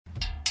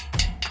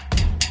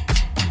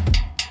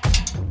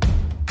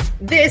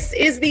This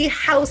is the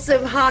House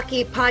of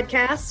Hockey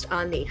podcast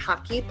on the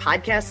Hockey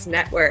Podcast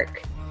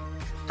Network.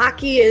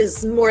 Hockey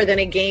is more than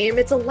a game,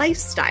 it's a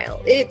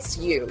lifestyle. It's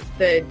you,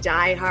 the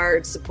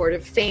diehard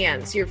supportive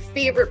fans, your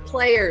favorite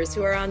players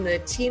who are on the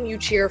team you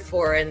cheer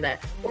for and the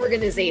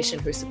organization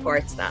who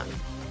supports them.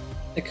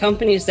 The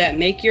companies that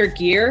make your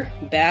gear,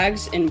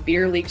 bags, and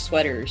beer league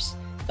sweaters.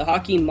 The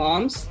hockey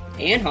moms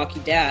and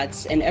hockey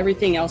dads and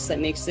everything else that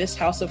makes this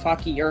House of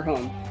Hockey your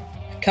home.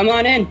 Come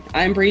on in.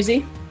 I'm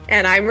Breezy.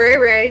 And I'm Ray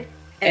Ray.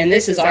 And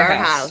this is our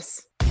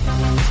house.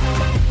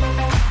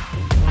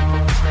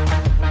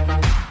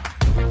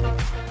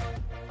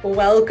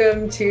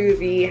 Welcome to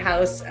the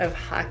House of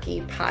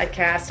Hockey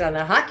podcast on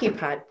the Hockey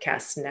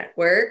Podcast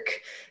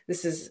Network.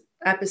 This is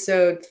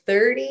episode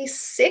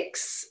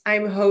 36.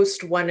 I'm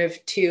host one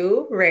of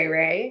two, Ray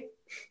Ray.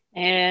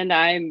 And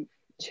I'm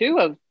two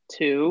of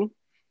two.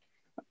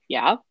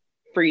 Yeah,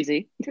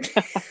 Breezy.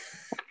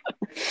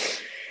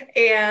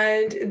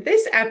 And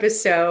this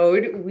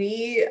episode,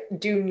 we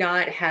do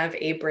not have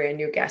a brand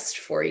new guest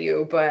for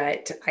you,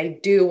 but I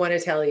do want to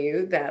tell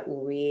you that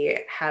we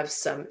have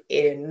some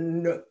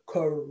incredible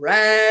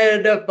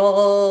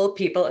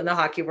people in the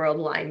hockey world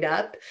lined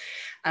up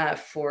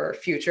for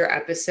future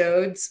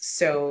episodes.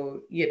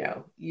 So,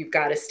 you've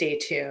got to stay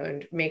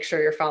tuned. Make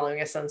sure you're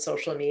following us on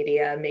social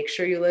media. Make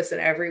sure you listen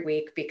every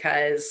week,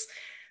 because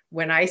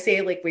when I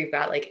say we've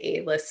got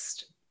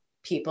A-list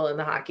people in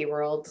the hockey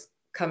world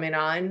coming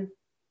on,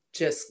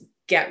 just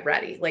get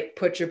ready.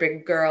 Put your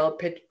big girl,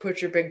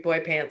 put your big boy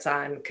pants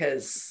on,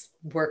 because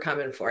we're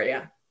coming for you.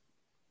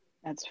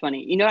 That's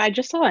funny. I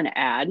just saw an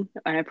ad,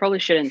 and I probably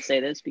shouldn't say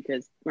this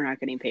because we're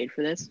not getting paid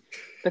for this,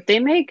 but they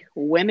make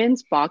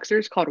women's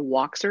boxers called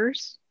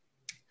Woxers.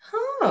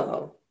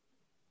 Oh.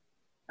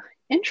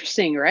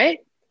 Interesting, right?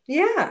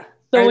 Yeah.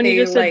 So when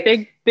you just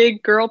said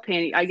big girl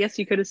panty, I guess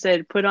you could have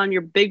said put on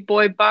your big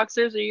boy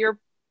boxers or your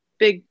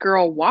big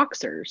girl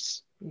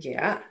Woxers.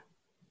 Yeah.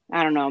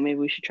 I don't know. Maybe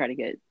we should try to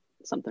get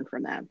something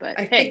from that. But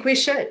I think we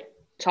should.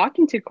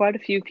 Talking to quite a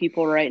few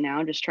people right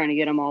now, just trying to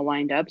get them all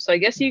lined up. So I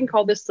guess you can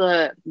call this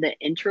the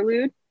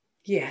interlude.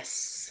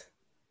 Yes.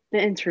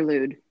 The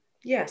interlude.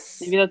 Yes.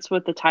 Maybe that's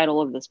what the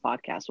title of this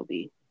podcast will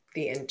be.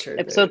 The interlude.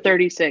 Episode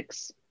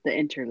 36, the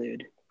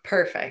interlude.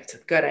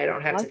 Perfect. Good. I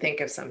don't have to think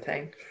of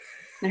something.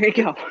 There you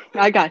go.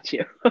 I got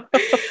you.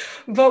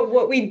 But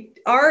what we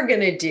are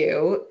going to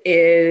do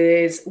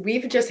is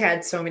we've just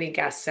had so many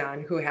guests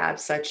on who have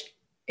such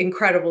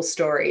incredible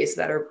stories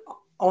that are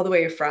all the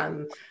way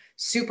from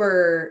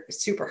super,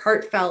 super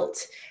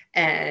heartfelt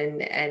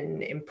and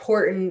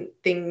important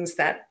things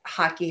that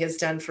hockey has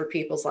done for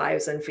people's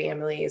lives and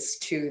families,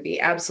 to the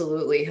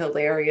absolutely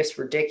hilarious,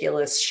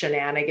 ridiculous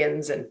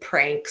shenanigans and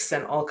pranks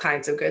and all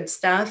kinds of good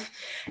stuff.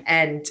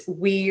 And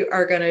we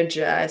are going to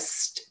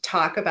just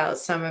talk about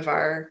some of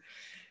our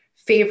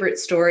favorite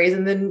stories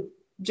and then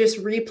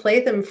just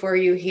replay them for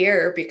you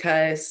here,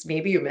 because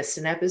maybe you missed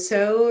an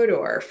episode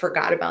or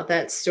forgot about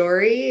that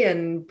story,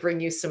 and bring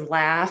you some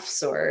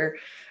laughs or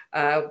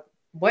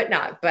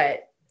whatnot.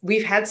 But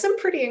we've had some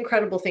pretty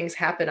incredible things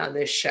happen on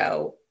this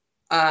show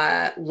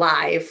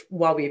live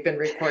while we've been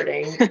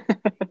recording,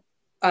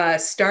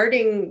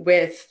 starting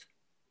with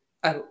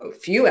a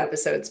few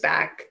episodes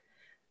back,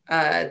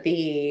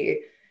 the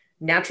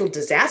natural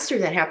disaster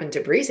that happened to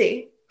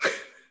Breezy.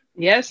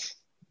 Yes.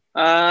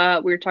 We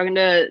were talking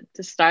to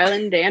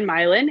Stylen Dan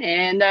Mylan,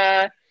 and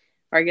or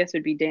I guess it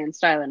would be Dan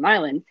Stylen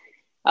Mylan.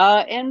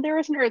 And there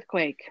was an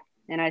earthquake,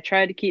 and I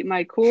tried to keep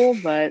my cool,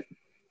 but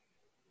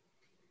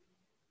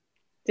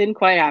didn't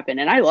quite happen.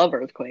 And I love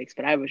earthquakes,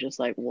 but I was just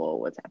like, whoa,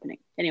 what's happening?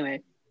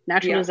 Anyway,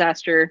 natural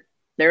disaster.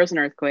 There was an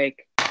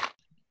earthquake.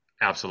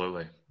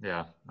 Absolutely.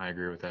 Yeah, I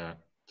agree with that.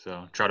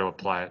 So try to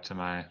apply it to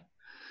my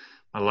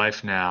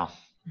life now.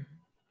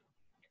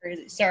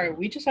 Crazy. Sorry,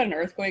 we just had an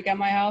earthquake at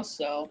my house,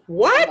 so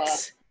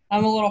What?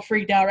 I'm a little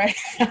freaked out right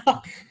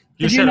now.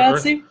 Did you not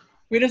see?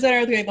 We just had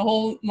an earthquake.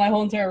 My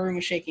whole entire room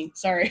was shaking.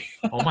 Sorry.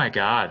 Oh my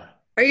God.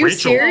 Are you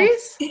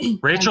serious?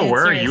 Rachel,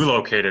 where serious. are you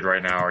lolocated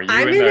right now? Are you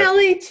I'm in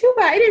LA too,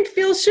 but I didn't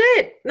feel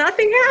shit.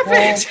 Nothing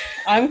happened. Well,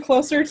 I'm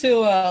closer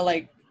to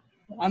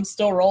I'm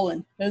still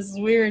rolling. This is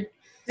weird.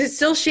 Is it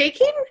still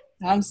shaking?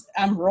 I'm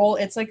roll.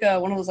 It's like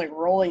one of those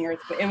rolling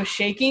earthquakes. It was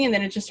shaking and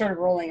then it just started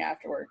rolling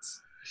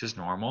afterwards. It's just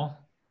normal.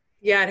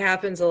 Yeah, it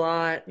happens a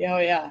lot. Yeah,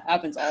 it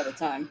happens all the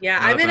time. Yeah,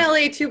 I'm in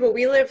LA too, but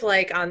we live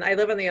I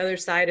live on the other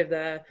side of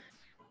the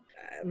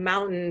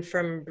mountain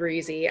from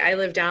Breezy. I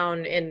live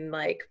down in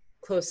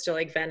close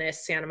to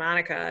Venice, Santa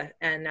Monica,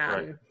 and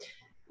Right.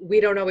 We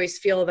don't always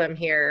feel them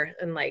here.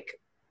 And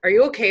are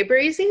you okay,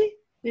 Breezy?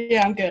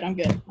 Yeah, I'm good. I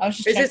was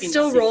just Is it checking to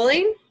still see.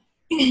 rolling?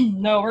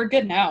 No, we're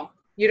good now.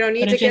 You don't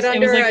need But to get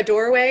under a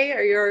doorway,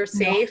 or you're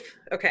safe?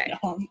 No. Okay.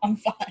 No, I'm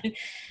fine.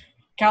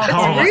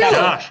 Oh my real.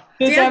 gosh.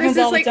 This Damn, happens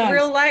this all is the time.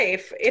 real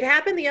life. It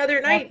happened the other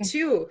night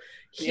too.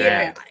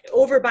 Here,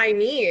 over by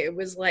me, it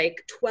was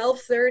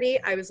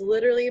 12:30. I was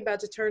literally about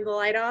to turn the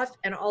light off,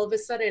 and all of a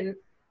sudden,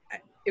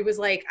 it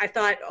was I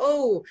thought,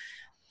 oh,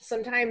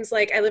 sometimes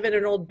like I live in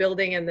an old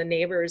building and the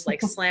neighbors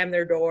like slam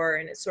their door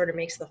and it sort of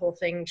makes the whole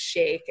thing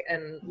shake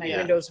and my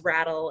windows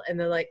rattle and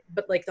they're like,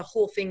 but like the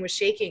whole thing was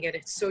shaking and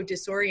it's so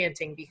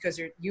disorienting because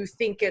you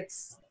think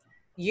it's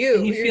you.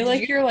 And you feel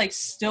like you're like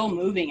still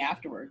moving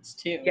afterwards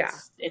too. Yeah.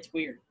 It's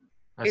weird.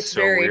 That's it's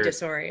so very weird.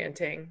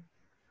 disorienting.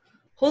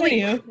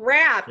 Holy Anywho.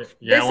 crap.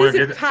 Yeah, this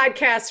is a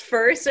podcast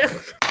first.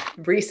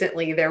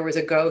 Recently, there was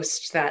a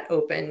ghost that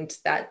opened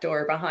that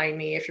door behind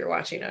me, if you're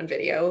watching on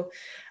video,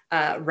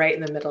 right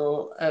in the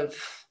middle of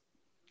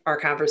our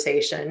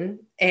conversation.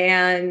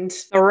 And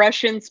The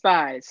Russian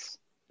spies.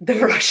 the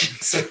Russian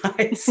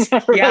spies.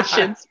 The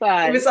Russian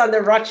spies. It was on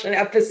the Russian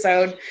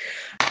episode.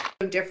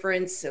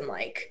 Difference in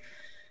like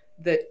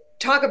the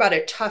talk about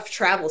a tough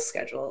travel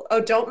schedule. Oh,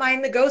 don't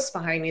mind the ghost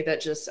behind me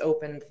that just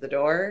opened the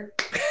door.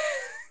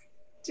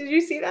 Did you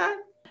see that?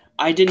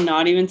 I did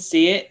not even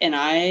see it, and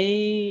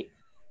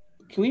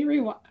can we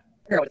rewind?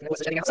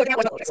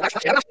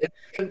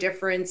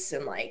 Difference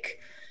in like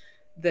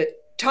the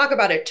talk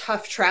about a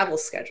tough travel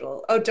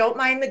schedule. Oh, don't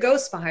mind the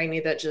ghost behind me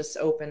that just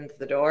opened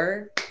the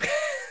door.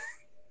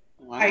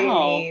 Wow. I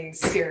mean,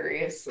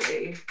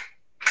 seriously.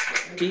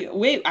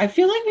 Wait, I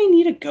feel like we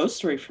need a ghost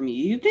story from you.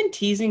 You've been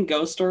teasing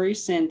ghost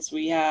stories since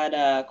we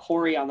had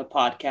Corey on the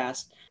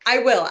podcast. I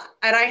will.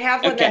 And I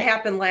have one Okay. that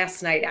happened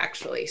last night,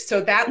 actually.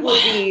 So that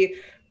will be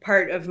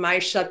part of my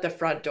Shut the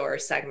Front Door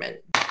segment.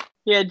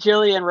 Yeah,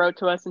 Jillian wrote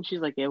to us and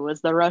she's like, it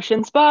was the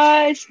Russian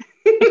spies.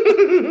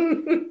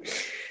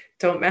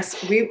 Don't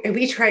mess.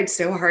 We tried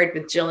so hard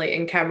with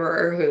Jillian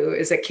Kemmerer, who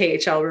is a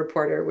KHL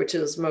reporter, which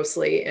is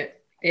mostly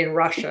in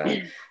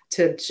Russia,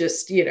 to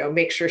just,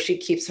 make sure she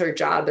keeps her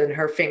job and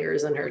her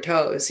fingers and her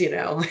toes, and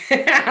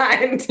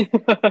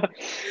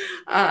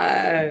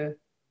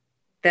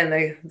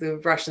then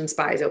the Russian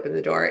spies opened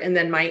the door. And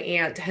then my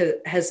aunt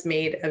has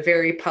made a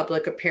very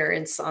public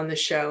appearance on the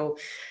show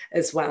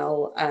as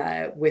well,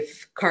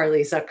 with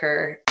Carly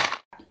Zucker.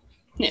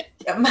 Yeah.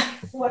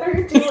 What are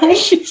you doing?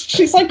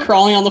 she's like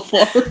crawling on the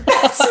floor.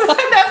 That's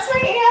my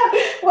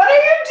aunt. What are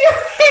you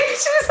doing?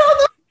 She's on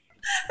the.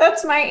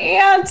 That's my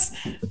aunt.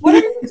 What are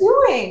you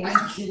doing?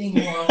 I'm getting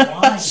more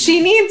wine.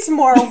 She needs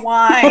more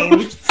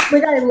wine.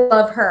 Like, I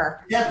love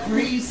her. That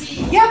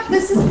breezy. Yep,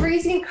 this is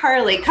Breezy and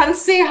Carly. Come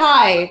say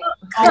hi.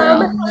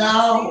 Oh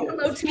no!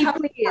 Hello to me,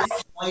 please.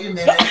 Wait a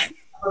minute.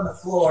 I'm on the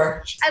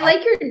floor. I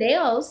like your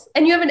nails.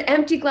 And you have an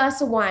empty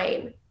glass of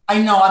wine.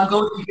 I know. I'm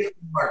going to get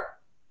more.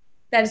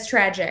 That is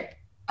tragic.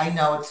 I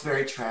know it's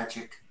very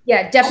tragic.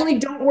 Yeah, definitely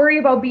don't worry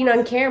about being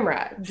on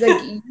camera.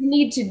 Like, you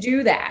need to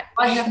do that.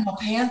 I have no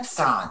pants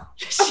on.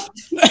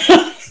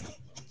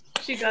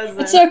 She does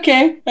It's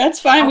okay.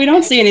 That's fine. We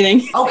don't see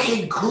anything.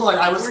 Okay, good.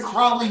 I was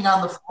crawling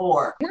on the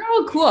floor. We're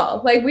all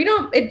cool. Like, we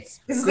don't,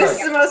 Is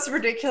this the most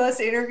ridiculous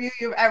interview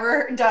you've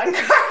ever done,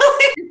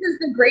 Carly? this is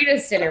the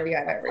greatest interview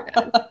I've ever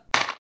done.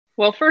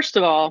 Well, first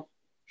of all,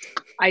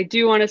 I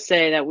do want to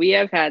say that we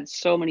have had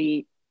so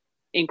many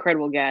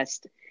incredible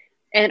guests.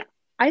 And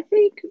I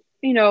think,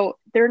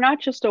 they're not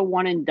just a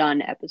one and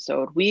done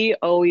episode. We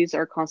always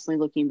are constantly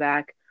looking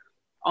back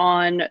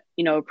on,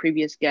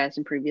 previous guests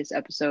and previous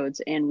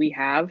episodes. And we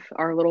have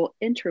our little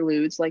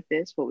interludes like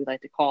this, what we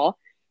like to call,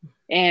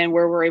 and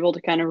where we're able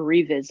to kind of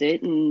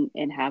revisit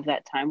and have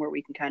that time where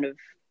we can kind of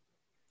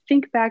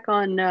think back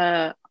on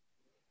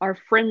our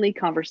friendly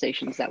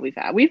conversations that we've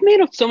had. We've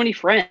made so many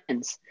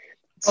friends.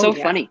 So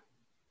funny.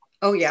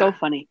 Oh, yeah. So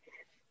funny.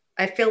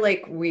 I feel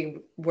like we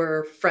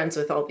were friends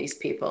with all these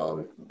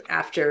people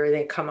after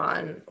they come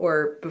on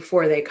or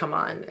before they come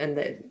on, and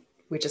that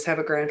we just have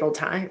a grand old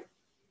time.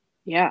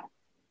 Yeah.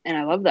 And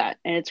I love that.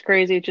 And it's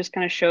crazy. It just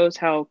kind of shows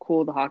how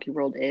cool the hockey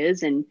world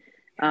is. And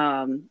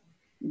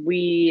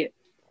we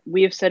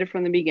have said it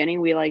from the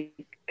beginning. We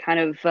like kind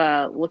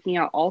of looking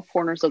at all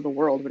corners of the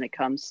world when it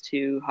comes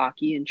to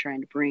hockey and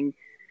trying to bring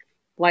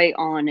light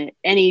on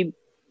anything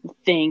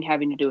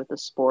having to do with the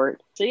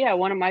sport. So yeah,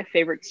 one of my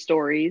favorite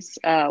stories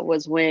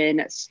was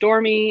when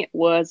Stormy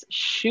was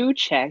shoe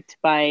checked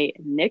by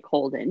Nick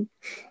Holden,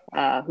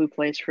 who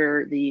plays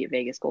for the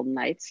Vegas Golden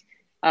Knights.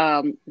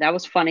 That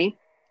was funny.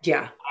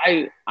 Yeah.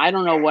 I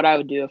don't know what I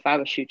would do if I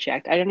was shoe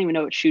checked. I didn't even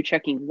know what shoe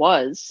checking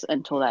was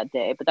until that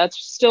day, but that's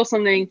still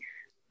something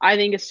I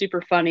think is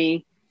super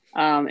funny.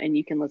 And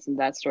you can listen to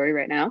that story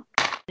right now.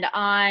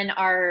 On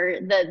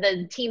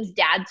the team's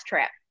dad's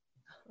trip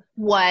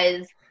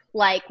was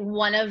like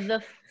one of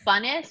the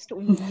funnest,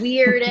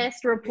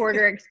 weirdest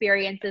reporter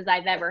experiences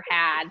I've ever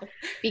had,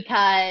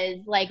 because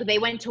like they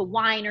went to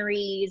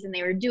wineries and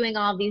they were doing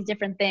all these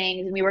different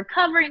things and we were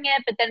covering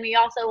it, but then we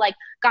also like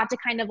got to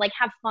kind of like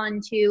have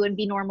fun too and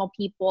be normal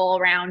people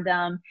around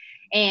them.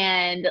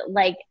 And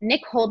like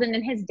Nick Holden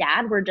and his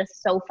dad were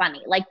just so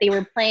funny. Like they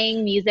were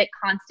playing music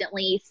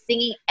constantly,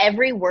 singing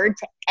every word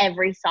to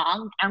every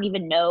song. I don't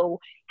even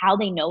know how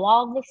they know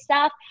all of this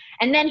stuff.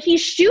 And then he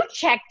shoe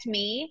checked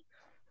me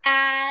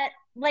at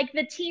like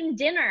the team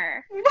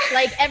dinner.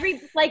 Like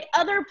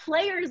other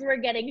players were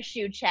getting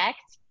shoe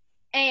checked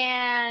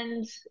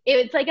And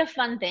it's like a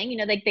fun thing, you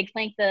know, like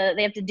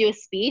they have to do a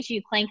speech,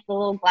 you clank the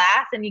little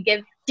glass and you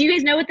give, do you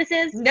guys know what this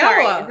is? No,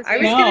 Sorry, I is this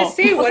was weird? gonna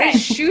say, what Okay.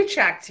 does shoe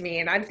checked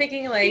mean? I'm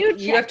thinking like Shoe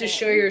you have to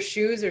show checking. your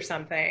shoes or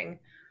something.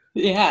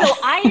 Yeah. So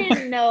I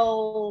didn't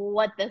know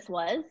what this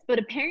was, but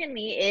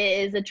apparently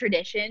it is a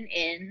tradition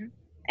in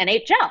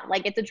NHL.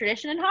 Like it's a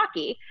tradition in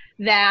hockey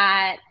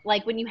that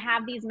like when you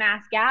have these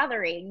mass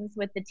gatherings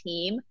with the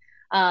team,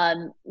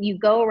 you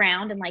go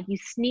around and like you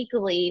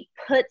sneakily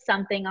put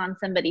something on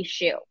somebody's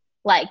shoe.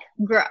 Like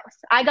gross.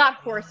 I got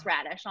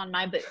horseradish on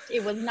my boot.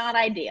 It was not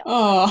ideal.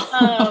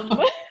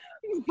 Oh.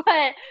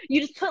 But you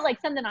just put like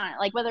something on it,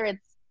 like whether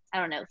it's, I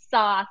don't know,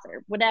 sauce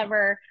or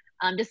whatever,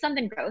 just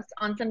something gross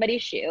on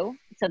somebody's shoe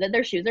so that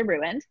their shoes are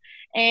ruined.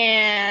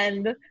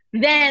 And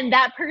then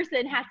that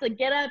person has to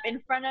get up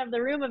in front of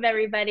the room of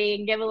everybody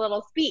and give a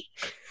little speech.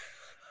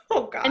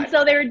 Oh God. And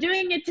so they were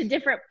doing it to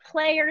different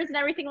players and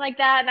everything like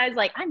that. And I was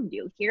like, I'm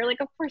new here.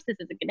 Like, of course this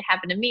isn't going to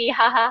happen to me.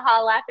 Ha ha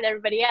ha, laugh at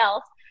everybody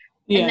else.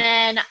 Yeah. And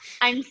then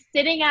I'm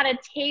sitting at a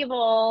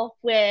table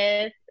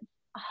with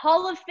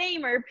Hall of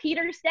Famer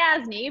Peter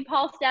Stastny,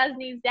 Paul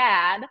Stastny's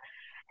dad.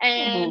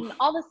 And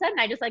all of a sudden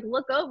I just like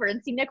look over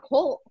and see Nick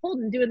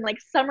Holden doing like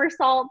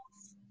somersaults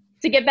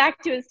to get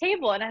back to his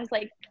table. And I was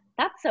like,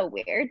 that's so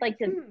weird. Like,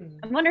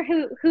 I wonder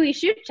who he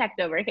shoe checked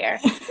over here.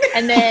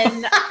 And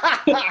then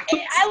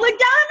I looked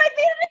down at my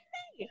feet and it's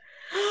me.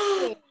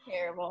 It was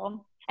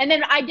terrible. And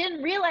then I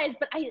didn't realize,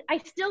 but I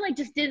still like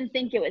just didn't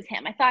think it was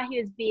him. I thought he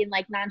was being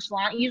like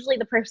nonchalant. Usually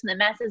the person that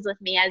messes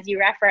with me, as you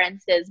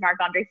referenced, is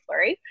Marc-Andre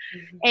Fleury.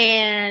 Mm-hmm.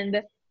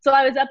 And so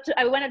I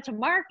went up to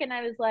Mark and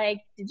I was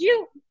like, did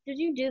you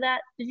do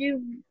that? Did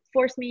you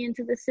force me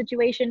into this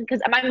situation?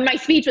 Because my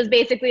speech was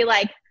basically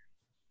like,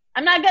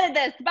 I'm not good at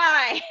this.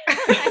 Bye.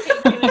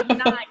 It was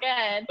not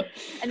good.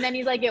 And then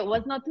he's like, it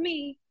was not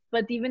me.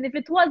 But even if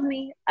it was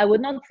me, I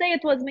would not say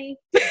it was me.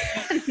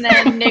 And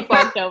then Nick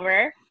walked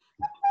over.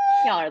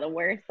 Y'all are the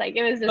worst. Like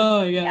it was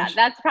just, yeah,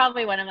 that's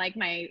probably one of like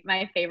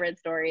my favorite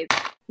stories.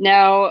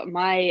 Now,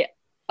 my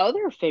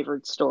other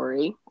favorite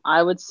story,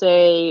 I would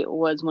say,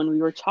 was when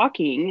we were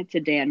talking to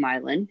Dan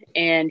Mylan,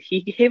 and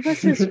he gave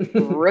us his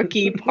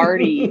rookie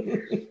party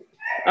story.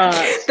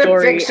 The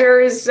picture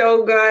is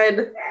so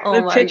good. Oh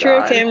the my picture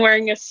God. of him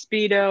wearing a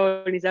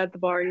Speedo, and he's at the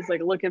bar, and he's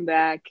like looking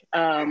back.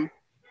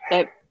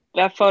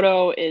 That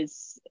photo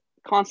is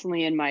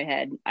constantly in my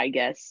head, I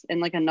guess, in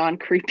like a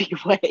non-creepy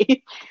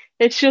way.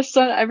 It's just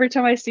every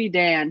time I see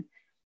Dan,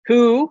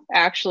 who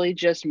actually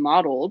just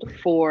modeled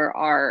for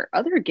our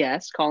other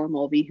guest, Colin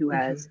Mulvey, who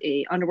has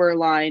a underwear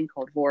line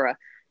called Vora.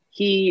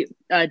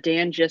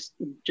 Dan just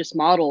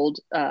modeled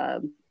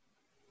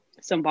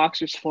some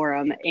boxers for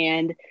him,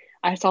 and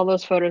I saw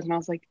those photos and I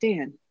was like,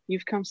 Dan,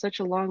 you've come such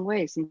a long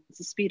way since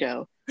the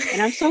Speedo,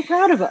 and I'm so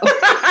proud of him.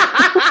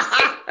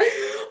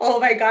 Oh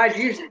my God,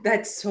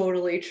 that's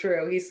totally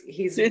true. He's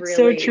it's really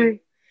so true.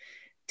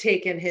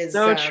 Taken his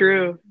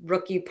true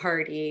rookie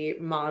party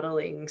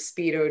modeling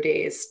Speedo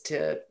days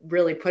to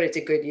really put it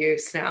to good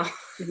use now.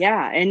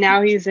 Yeah, and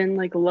now he's in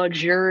like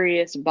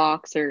luxurious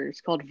boxers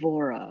called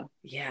Vora.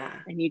 Yeah.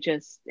 And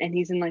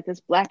he's in like this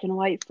black and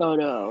white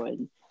photo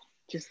and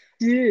just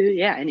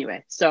yeah,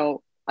 anyway.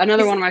 So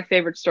another one of my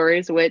favorite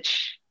stories,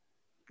 which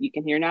you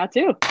can hear now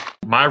too.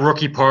 My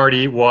rookie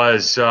party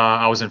was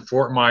I was in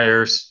Fort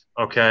Myers.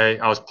 Okay,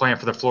 I was playing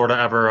for the Florida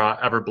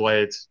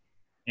Everblades,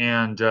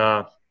 and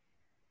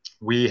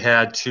we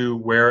had to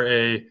wear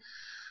a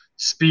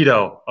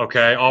Speedo.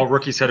 Okay, all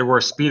rookies had to wear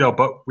a Speedo,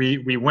 but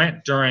we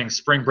went during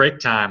spring break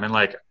time, and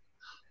like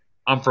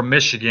I'm from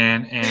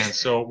Michigan, and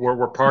so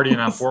we're partying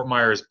on Fort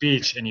Myers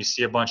Beach, and you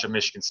see a bunch of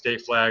Michigan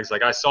State flags.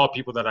 Like I saw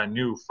people that I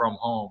knew from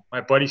home.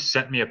 My buddy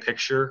sent me a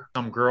picture.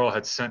 Some girl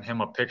had sent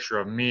him a picture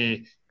of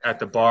me at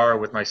the bar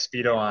with my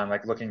Speedo on,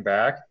 like looking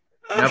back.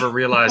 Never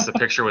realized the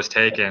picture was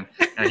taken,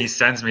 and he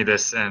sends me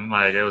this, and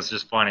like it was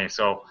just funny.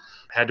 So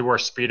I had to wear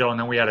Speedo, and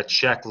then we had a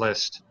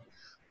checklist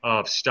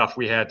of stuff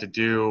we had to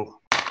do.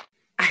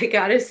 I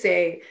gotta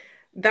say,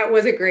 that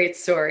was a great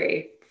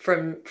story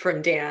from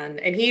Dan,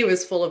 and he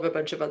was full of a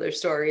bunch of other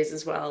stories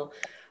as well.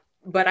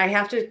 But I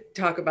have to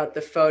talk about the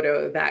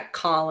photo that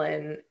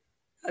Colin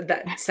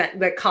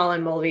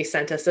Mulvey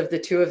sent us of the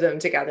two of them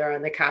together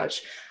on the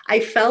couch.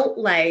 I felt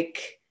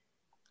like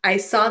I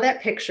saw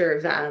that picture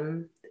of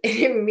them, and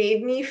it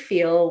made me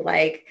feel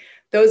like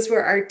those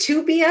were our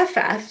two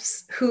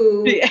BFFs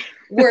who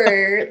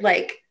were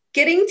like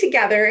getting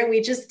together, and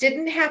we just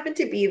didn't happen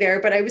to be there,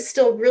 but I was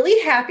still really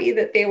happy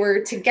that they were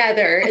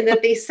together and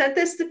that they sent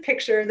us the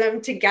picture of them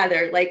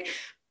together. Like,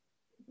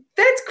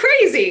 that's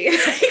crazy.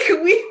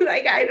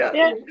 I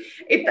don't,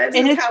 that's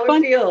just how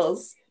it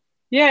feels.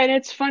 Yeah, and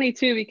it's funny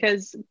too,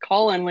 because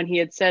Colin, when he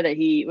had said that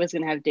he was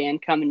going to have Dan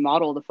come and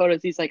model the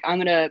photos, he's like, I'm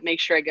going to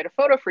make sure I get a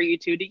photo for you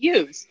two to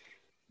use.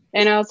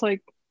 And I was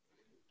like,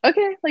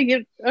 okay,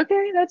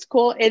 that's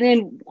cool. And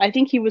then I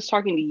think he was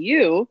talking to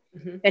you,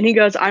 and he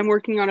goes, I'm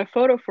working on a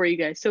photo for you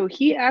guys. So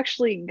he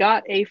actually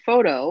got a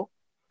photo,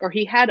 or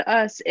he had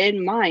us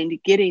in mind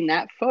getting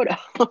that photo.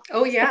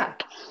 Oh yeah,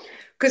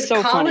 because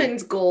so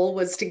Colin's goal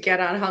was to get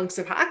on Hunks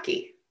of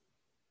Hockey.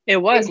 It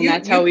was, and You-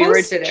 that's you how we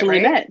posted it,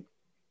 originally right? met.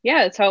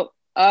 Yeah, that's how.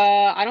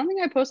 I don't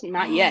think I posted,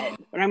 not yet,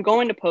 but I'm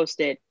going to post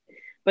it.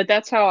 But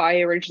that's how I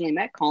originally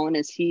met Colin.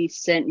 Is he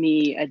sent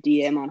me a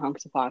DM on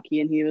Hunks of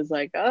Hockey, and he was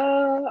like,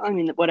 I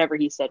mean, whatever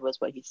he said was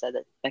what he said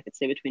that could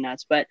stay between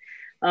us. But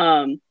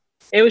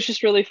it was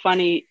just really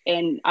funny,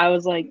 and I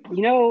was like,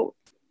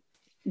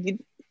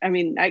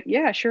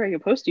 yeah, sure, I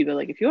could post you, but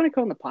like, if you want to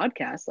come on the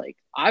podcast, like,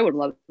 I would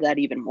love that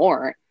even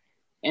more.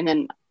 And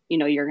then,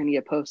 you're going to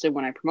get posted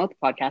when I promote the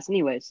podcast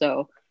anyway.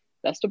 So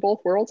best of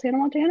both worlds, Hannah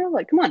Montana.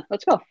 Like, come on,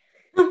 let's go.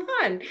 Come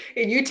on.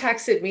 And you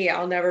texted me,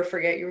 I'll never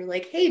forget. You were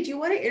like, hey, do you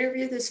want to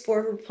interview this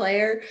former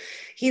player?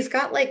 He's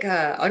got like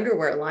a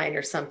underwear line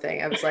or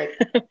something. I was like,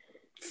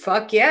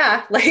 fuck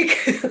yeah. Like,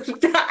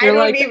 I You're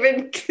don't like,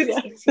 even,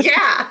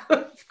 yeah,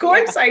 of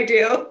course I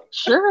do.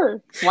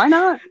 Sure. Why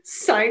not?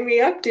 Sign me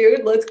up,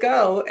 dude. Let's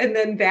go. And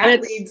then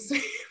that leads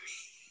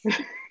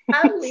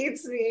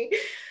me.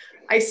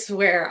 I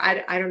swear,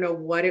 I don't know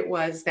what it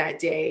was that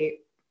day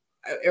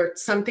or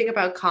something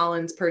about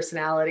Colin's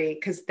personality,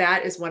 because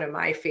that is one of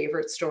my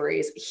favorite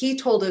stories. He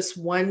told us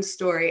one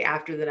story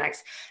after the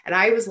next, and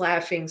I was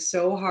laughing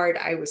so hard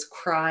I was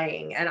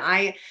crying. And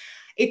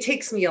it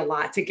takes me a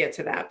lot to get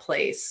to that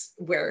place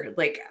where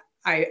like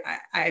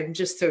I'm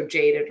just so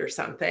jaded or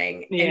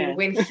something. Yeah. And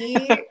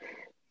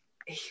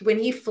when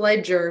he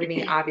fled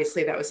Germany,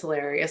 obviously that was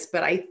hilarious.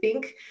 But I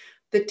think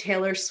the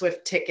Taylor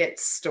Swift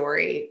tickets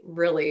story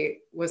really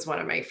was one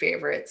of my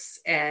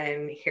favorites.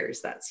 And here's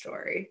that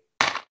story.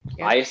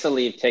 Yeah. I used to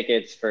leave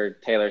tickets for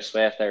Taylor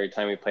Swift every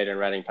time we played in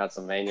Reading,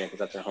 Pennsylvania, because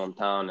that's her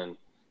hometown. And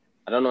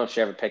I don't know if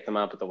she ever picked them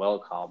up at the will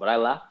call, but I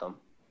left them.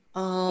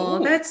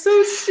 Oh, that's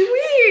so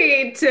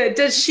sweet.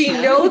 Does she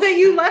know that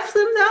you left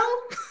them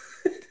though?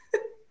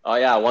 Oh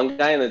yeah, one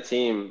guy in the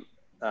team,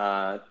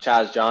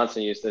 Chaz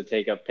Johnson, used to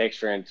take a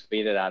picture and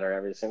tweet it at her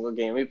every single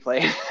game we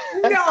played.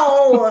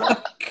 No.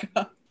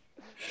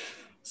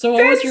 So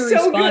what was your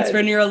so response good.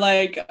 when you were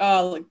like,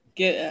 oh,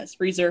 get us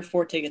reserve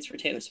 4 tickets for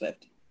Taylor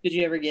Swift? Did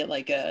you ever get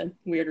like a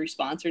weird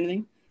response or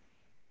anything?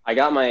 I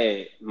got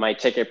my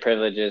ticket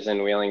privileges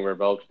in Wheeling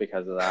revoked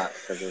because of that.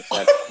 Because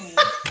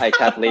I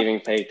kept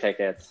leaving paid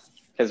tickets.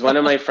 Because one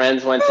of my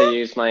friends went to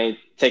use my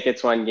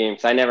tickets one game.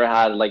 So I never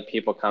had like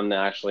people come to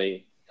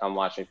actually come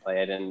watch me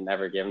play. I didn't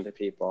ever give them to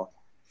people.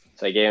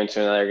 So I gave them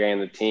to another guy in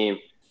the team.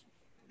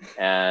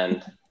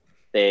 And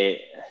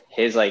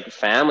his like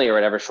family or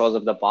whatever shows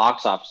up at the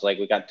box office. Like,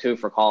 we got 2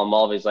 for Colin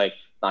Mulvey. He's like,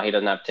 no, he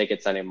doesn't have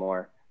tickets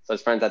anymore. So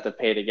his friends had to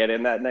pay to get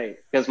in that night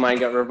because mine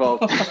got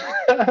revoked.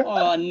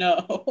 Oh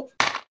no.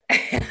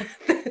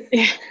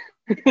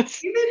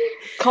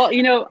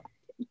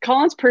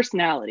 Colin's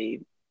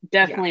personality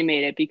definitely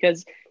made it,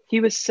 because he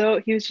was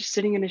just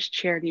sitting in his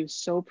chair and he was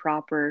so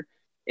proper.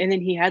 And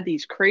then he had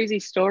these crazy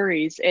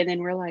stories. And then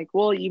we're like,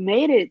 well, you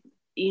made it.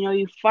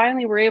 You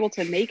finally were able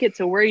to make it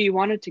to where you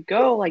wanted to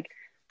go. Like,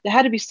 that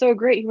had to be so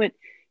great. He went,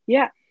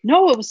 yeah,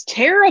 no, it was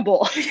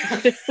terrible.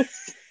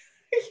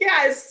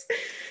 Yes,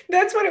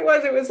 that's what it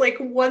was. It was like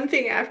one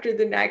thing after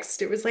the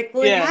next. It was like,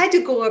 well, Yeah. it had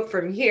to go up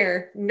from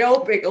here.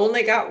 Nope, it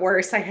only got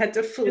worse. I had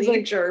to flee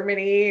like-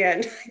 Germany,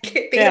 and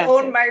they Yeah.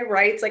 owned my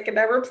rights. I could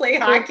never play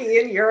hockey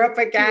in Europe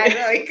again.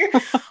 Like,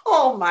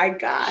 oh my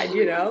God,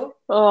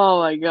 Oh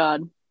my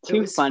God. it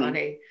Too was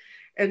funny.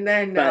 And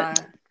then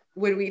But-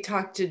 when we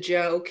talked to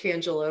Joe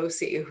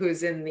Cangelosi,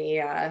 who's in the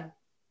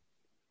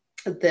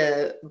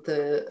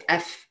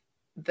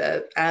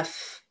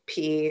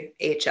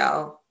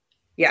FPHL.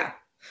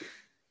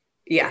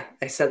 Yeah,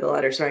 I said the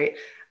letters right.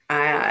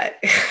 I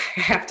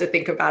have to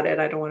think about it.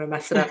 I don't want to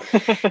mess it up.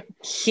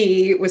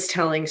 He was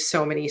telling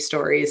so many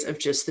stories of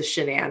just the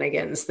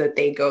shenanigans that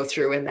they go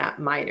through in that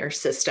minor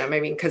system. I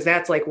mean, because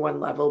that's like one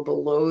level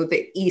below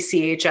the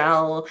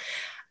ECHL,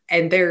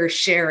 and they're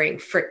sharing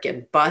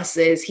freaking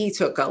buses. He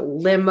took a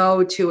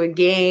limo to a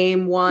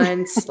game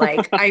once.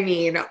 Like, I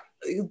mean,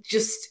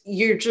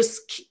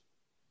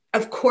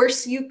 of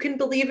course you can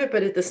believe it,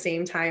 but at the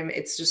same time,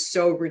 it's just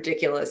so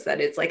ridiculous that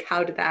it's like,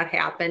 how did that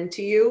happen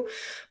to you?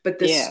 But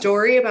the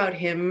story about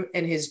him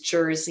and his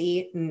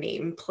jersey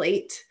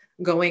nameplate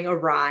going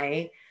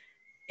awry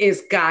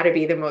is got to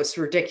be the most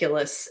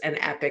ridiculous and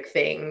epic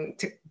thing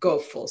to go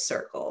full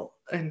circle.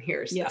 And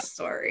here's the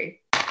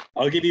story.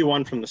 I'll give you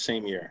one from the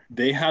same year.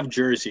 They have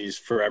jerseys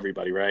for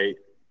everybody, right?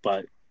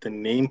 But the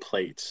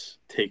nameplates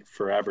take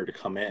forever to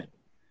come in.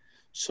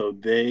 So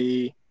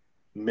they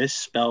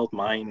misspelled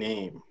my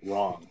name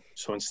wrong.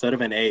 So instead of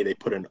an A, they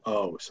put an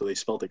O. So they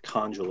spelled it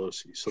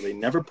Congelosi. So they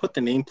never put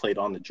the nameplate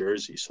on the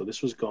jersey. So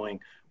this was going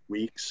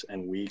weeks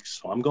and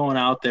weeks. So I'm going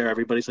out there.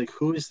 Everybody's like,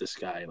 who is this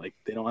guy? Like,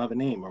 they don't have a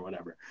name or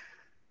whatever.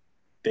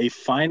 They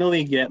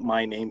finally get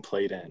my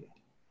nameplate in.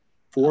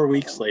 4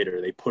 weeks later,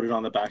 they put it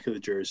on the back of the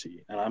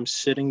jersey. And I'm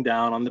sitting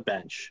down on the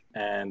bench.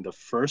 And the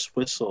first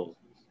whistle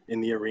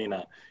in the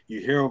arena, you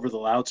hear over the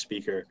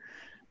loudspeaker,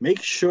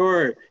 make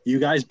sure you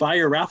guys buy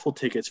your raffle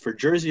tickets for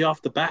jersey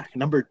off the back,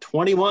 number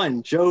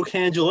 21, Joe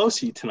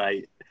Cangelosi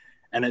tonight.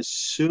 And as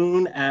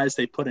soon as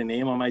they put a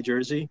name on my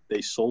jersey, they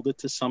sold it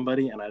to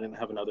somebody, and I didn't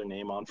have another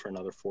name on for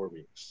another 4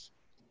 weeks.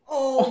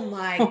 Oh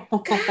my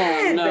God.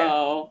 Oh,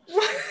 no.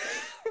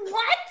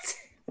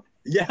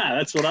 Yeah,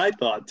 that's what I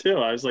thought too.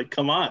 I was like,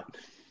 come on.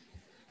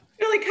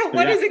 You're like,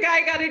 what does a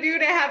guy got to do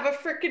to have a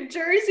freaking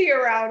jersey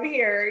around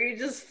here? You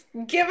just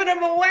giving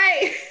them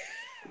away.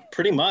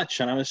 Pretty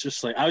much. And I was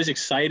just like, I was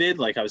excited.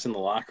 Like I was in the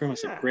locker room. I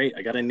was like, great,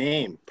 I got a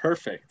name.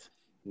 Perfect.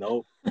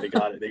 Nope. They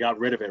got it. They got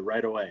rid of it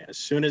right away. As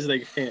soon as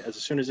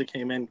it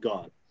came in,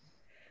 gone.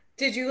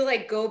 Did you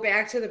like go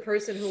back to the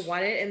person who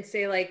won it and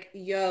say like,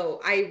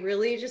 yo, I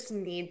really just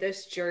need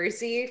this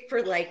jersey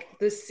for like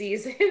the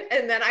season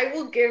and then I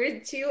will give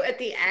it to you at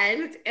the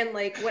end and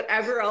like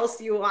whatever else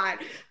you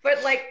want.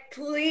 But like,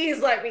 please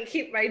let me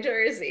keep my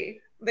jersey.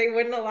 They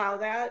wouldn't allow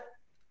that.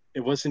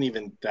 It wasn't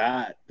even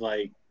that.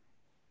 Like,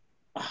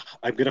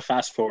 I'm going to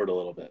fast forward a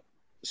little bit.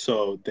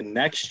 So the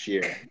next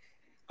year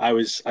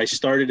I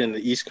started in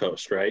the East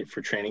Coast, right,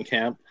 for training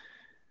camp.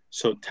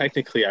 So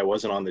technically I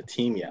wasn't on the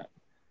team yet.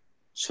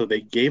 So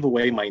they gave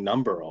away my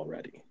number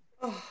already.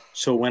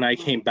 So when I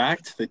came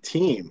back to the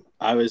team,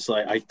 I was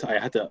like,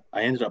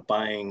 I ended up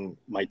buying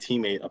my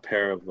teammate a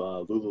pair of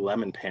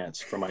Lululemon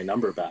pants for my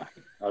number back.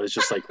 I was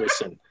just like,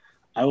 listen,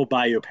 I will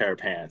buy you a pair of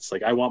pants.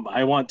 Like I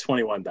want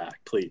 21 back,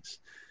 please.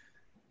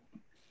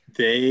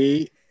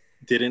 They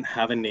didn't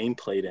have a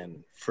nameplate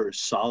in for a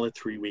solid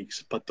 3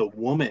 weeks, but the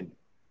woman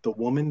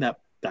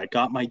that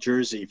got my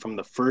jersey from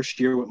the first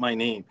year with my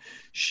name,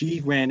 she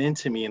ran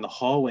into me in the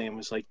hallway and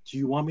was like, do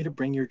you want me to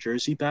bring your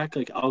jersey back?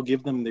 Like, I'll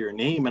give them their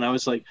name. And I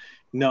was like,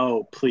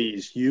 no,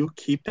 please, you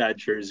keep that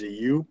jersey.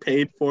 You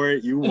paid for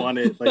it. You want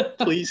it. Like,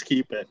 please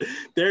keep it.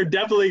 They're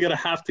definitely going to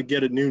have to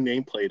get a new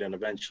nameplate in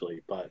eventually.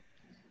 But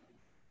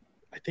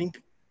I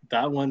think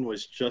that one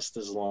was just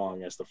as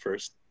long as the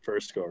first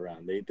go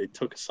around. They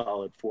took a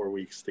solid 4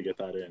 weeks to get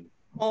that in.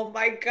 Oh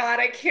my God,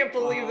 I can't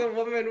believe the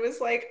woman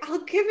was like, I'll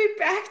give it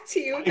back to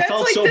you. I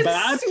felt like so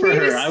bad for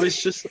her.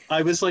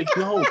 I was like,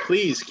 no,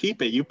 please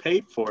keep it. You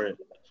paid for it.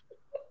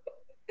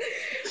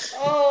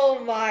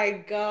 Oh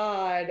my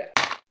God.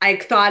 I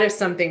thought of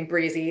something,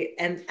 Breezy,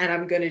 and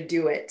I'm going to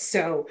do it.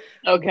 So,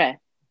 okay.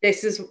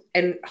 This is,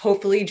 and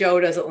hopefully Joe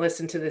doesn't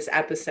listen to this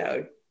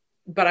episode,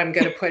 but I'm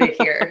going to put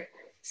it here.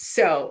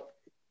 So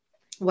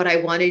what I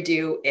want to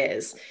do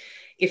is,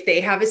 if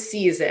they have a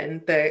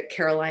season, the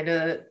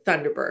Carolina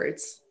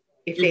Thunderbirds,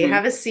 if they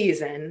have a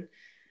season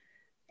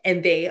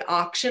and they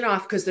auction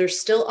off, because they're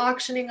still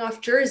auctioning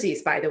off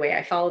jerseys, by the way,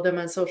 I follow them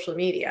on social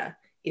media.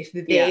 If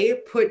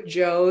they put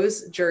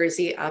Joe's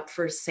jersey up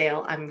for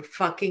sale, I'm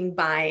fucking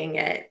buying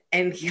it.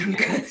 And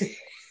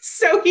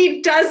so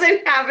he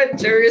doesn't have a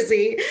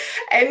jersey.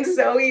 And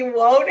so he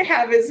won't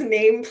have his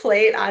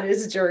nameplate on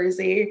his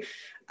jersey.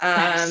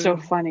 That's so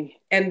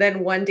funny. And then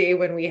one day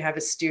when we have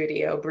a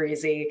studio,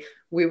 Breezy,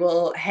 we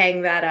will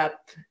hang that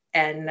up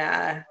and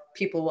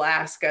people will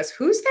ask us,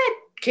 who's that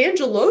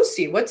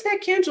Cangelosi? What's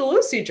that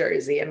Cangelosi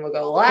jersey? And we'll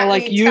go,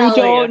 you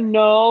don't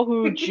know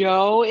who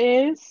Joe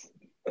is?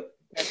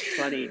 That's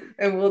funny.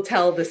 And we'll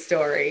tell the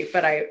story.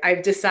 But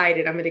I've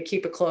decided I'm going to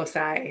keep a close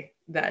eye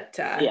that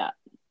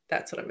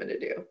that's what I'm going to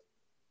do.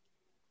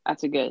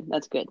 That's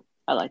good.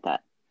 I like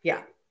that.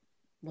 Yeah.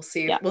 We'll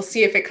see. Yeah. We'll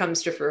see if it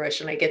comes to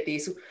fruition. I get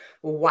these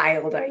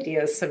wild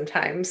ideas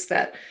sometimes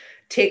that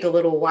take a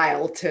little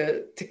while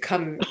to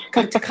come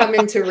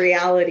into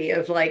reality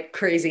of like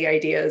crazy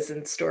ideas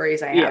and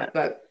stories I have.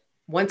 But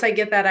once I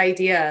get that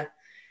idea,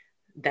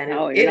 then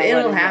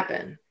it'll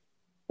happen.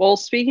 Well,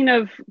 speaking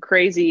of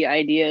crazy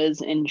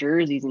ideas and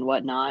jerseys and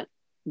whatnot,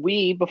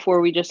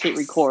 before we just hit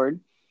record,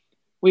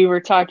 we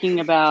were talking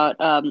about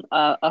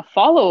a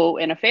follow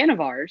and a fan of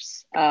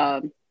ours.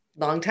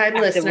 Longtime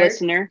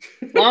listener,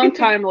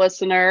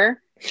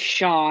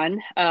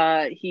 Sean.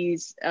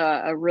 He's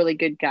a really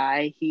good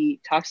guy. He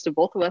talks to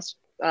both of us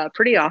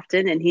pretty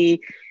often,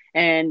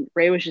 and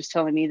Ray was just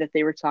telling me that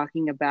they were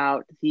talking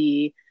about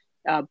the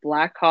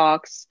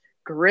Blackhawks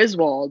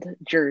Griswold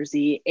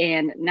jersey,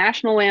 and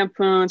National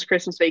Lampoon's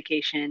Christmas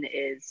Vacation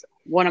is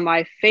one of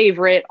my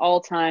favorite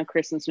all-time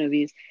Christmas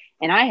movies,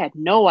 and I had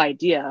no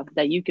idea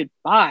that you could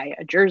buy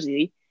a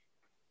jersey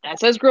that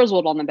says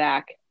Griswold on the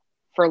back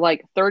for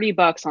like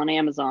 $30 on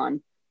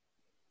Amazon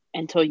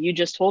until you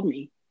just told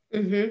me.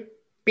 Mm-hmm.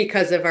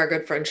 Because of our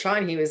good friend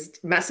Sean, he was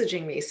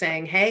messaging me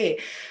saying, "Hey,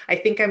 I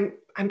think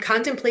I'm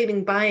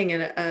contemplating buying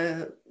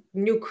a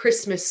new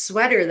Christmas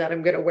sweater that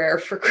I'm going to wear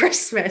for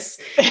Christmas,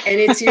 and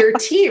it's your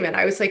team." And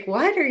I was like,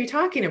 "What are you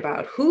talking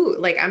about? Who?"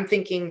 Like, I'm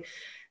thinking,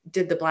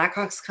 did the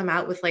Blackhawks come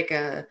out with like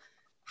a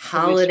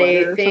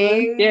holiday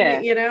thing? Yeah.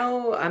 You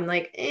know, I'm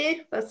like,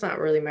 that's not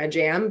really my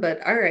jam,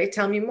 but all right,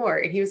 tell me more.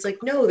 And he was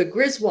like, "No, the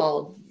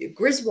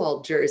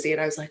Griswold jersey."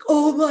 And I was like,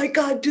 "Oh my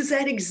God, does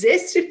that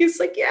exist?" And he's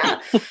like, "Yeah."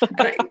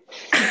 And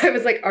I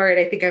was like, all right,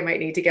 I think I might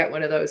need to get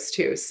one of those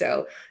too.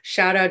 So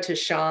shout out to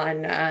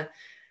Sean.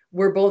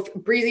 We're both,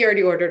 Breezy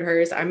already ordered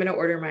hers. I'm going to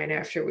order mine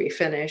after we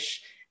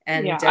finish.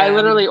 And I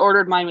literally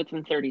ordered mine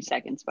within 30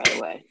 seconds, by the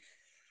way.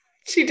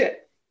 She did.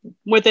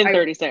 Within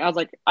 30 seconds. I was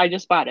like, I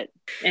just bought it.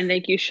 And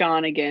thank you,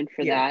 Sean, again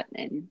for that.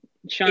 And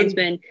Sean's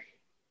been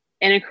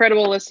an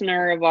incredible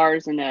listener of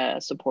ours and a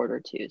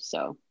supporter too.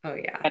 So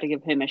got to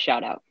give him a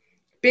shout out.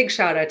 Big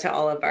shout out to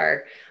all of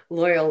our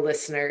loyal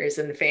listeners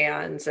and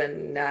fans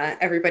and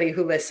everybody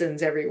who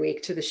listens every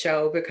week to the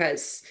show,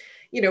 because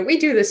we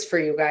do this for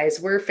you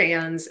guys. We're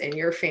fans and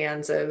you're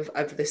fans of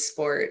the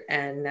sport.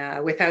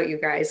 And without you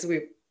guys,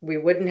 we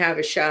wouldn't have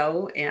a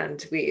show,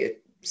 and we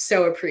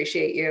so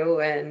appreciate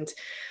you. And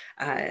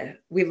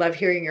we love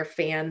hearing your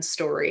fan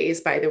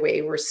stories. By the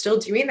way, we're still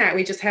doing that.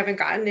 We just haven't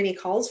gotten any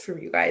calls from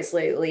you guys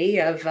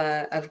lately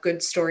of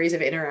good stories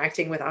of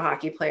interacting with a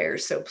hockey player.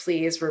 So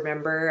please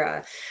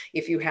remember,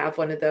 if you have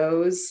one of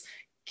those,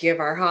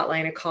 give our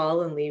hotline a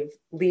call and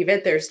leave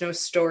it. There's no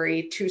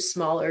story too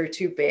small or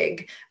too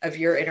big of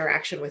your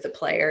interaction with a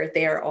player.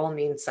 They are all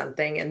mean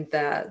something. And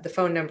the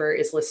phone number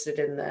is listed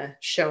in the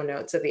show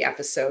notes of the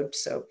episode.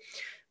 So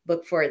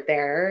look for it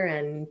there.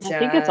 And I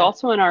think it's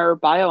also in our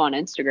bio on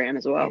Instagram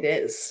as well. It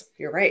is.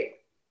 You're right.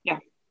 Yeah.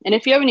 And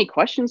if you have any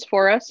questions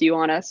for us, you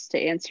want us to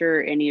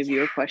answer any of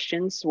your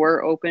questions,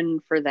 we're open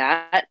for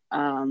that.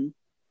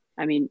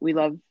 We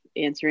love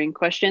answering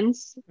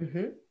questions.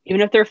 Mm-hmm.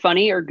 Even if they're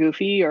funny or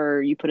goofy,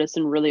 or you put us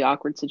in really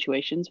awkward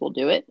situations, we'll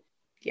do it.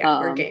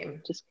 Yeah, we're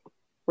game.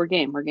 We're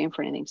game. We're game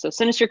for anything. So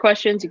send us your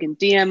questions. You can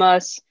DM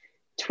us,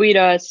 tweet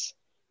us,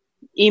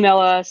 email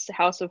us,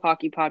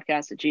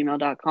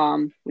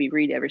 houseofhockeypodcast@gmail.com. We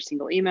read every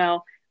single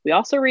email. We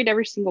also read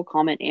every single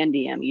comment and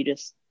DM. You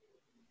just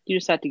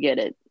have to get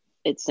it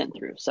sent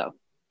through. So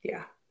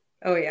yeah.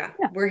 Oh yeah.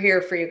 We're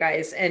here for you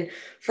guys. And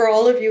for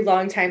all of you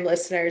longtime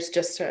listeners,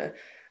 just a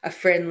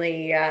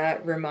friendly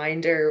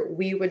reminder,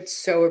 we would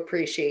so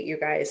appreciate you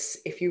guys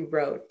if you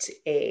wrote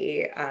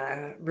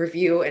a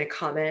review and a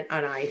comment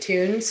on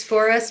iTunes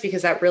for us,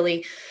 because that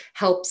really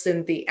helps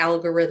in the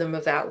algorithm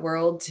of that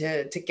world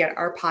to get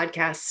our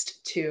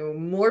podcast to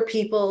more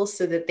people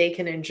so that they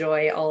can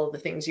enjoy all of the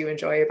things you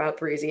enjoy about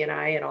Breezy and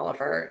I and all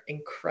of our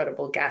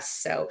incredible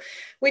guests. So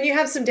when you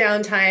have some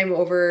downtime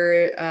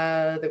over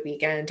the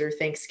weekend or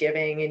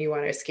Thanksgiving and you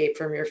want to escape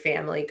from your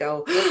family,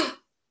 go,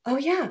 oh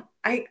yeah,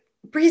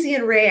 Breezy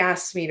and Ray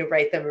asked me to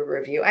write them a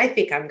review. I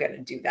think I'm going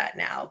to do that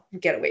now.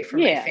 Get away from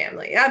my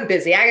family. I'm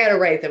busy. I got to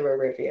write them a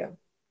review.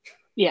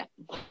 Yeah.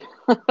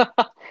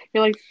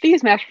 You're like,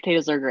 these mashed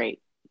potatoes are great.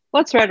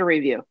 Let's write a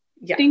review.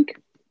 Yeah. Think.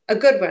 A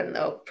good one,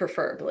 though,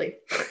 preferably.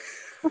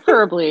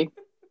 Preferably.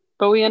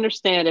 But we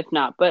understand if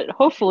not. But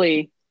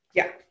hopefully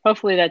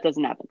that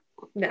doesn't happen.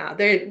 No,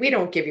 we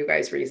don't give you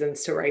guys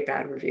reasons to write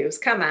bad reviews.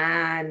 Come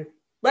on.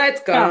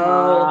 Let's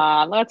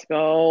go. Let's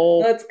go.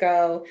 Let's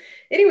go.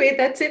 Anyway,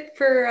 that's it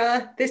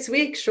for this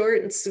week.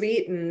 Short and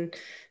sweet and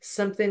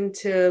something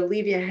to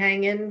leave you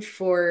hanging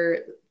for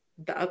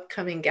the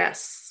upcoming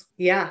guests.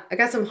 Yeah, I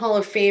got some Hall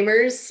of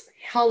Famers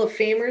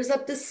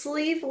up the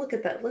sleeve. Look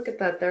at that.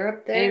 They're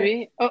up there.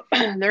 Maybe. Oh,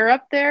 they're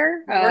up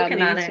there.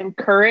 Working on it. Some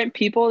current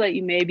people that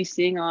you may be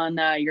seeing on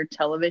your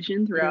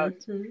television throughout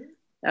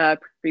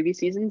previous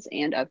seasons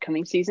and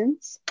upcoming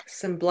seasons.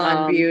 Some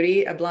blonde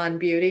beauty, a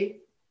blonde beauty.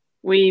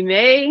 We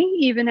may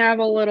even have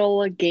a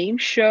little game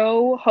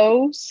show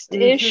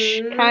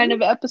host-ish kind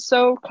of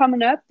episode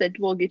coming up that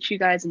will get you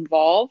guys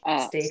involved.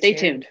 Stay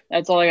tuned.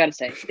 That's all I got to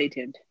say. Stay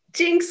tuned.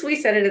 Jinx, we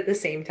said it at the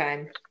same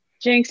time.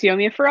 Jinx, you owe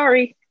me a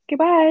Ferrari.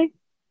 Goodbye.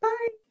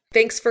 Bye.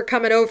 Thanks for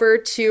coming over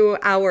to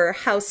our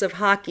House of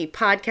Hockey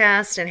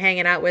podcast and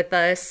hanging out with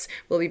us.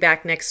 We'll be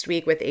back next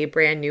week with a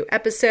brand new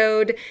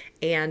episode.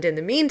 And in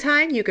the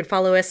meantime, you can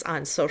follow us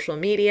on social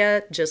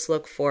media. Just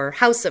look for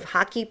House of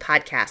Hockey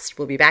podcast.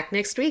 We'll be back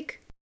next week.